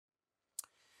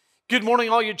Good morning,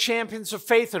 all you champions of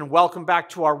faith, and welcome back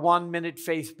to our 1-Minute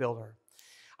Faith Builder.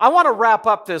 I want to wrap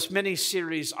up this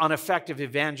mini-series on effective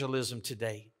evangelism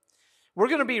today. We're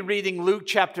going to be reading Luke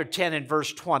chapter 10 and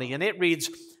verse 20, and it reads,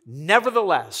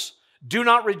 "Nevertheless, do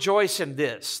not rejoice in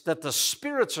this, that the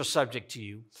spirits are subject to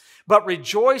you, but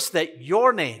rejoice that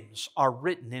your names are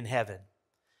written in heaven."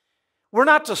 We're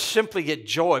not to simply get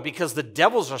joy because the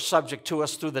devils are subject to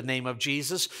us through the name of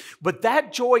Jesus, but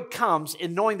that joy comes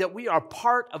in knowing that we are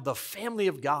part of the family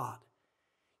of God.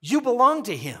 You belong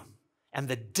to Him, and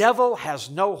the devil has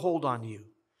no hold on you.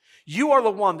 You are the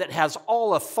one that has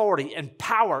all authority and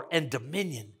power and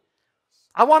dominion.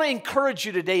 I want to encourage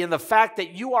you today in the fact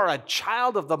that you are a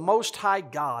child of the Most High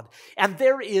God, and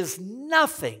there is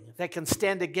nothing that can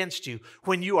stand against you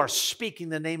when you are speaking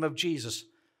the name of Jesus.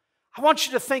 I want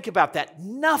you to think about that.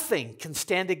 Nothing can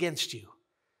stand against you.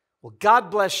 Well,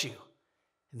 God bless you,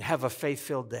 and have a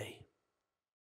faith-filled day.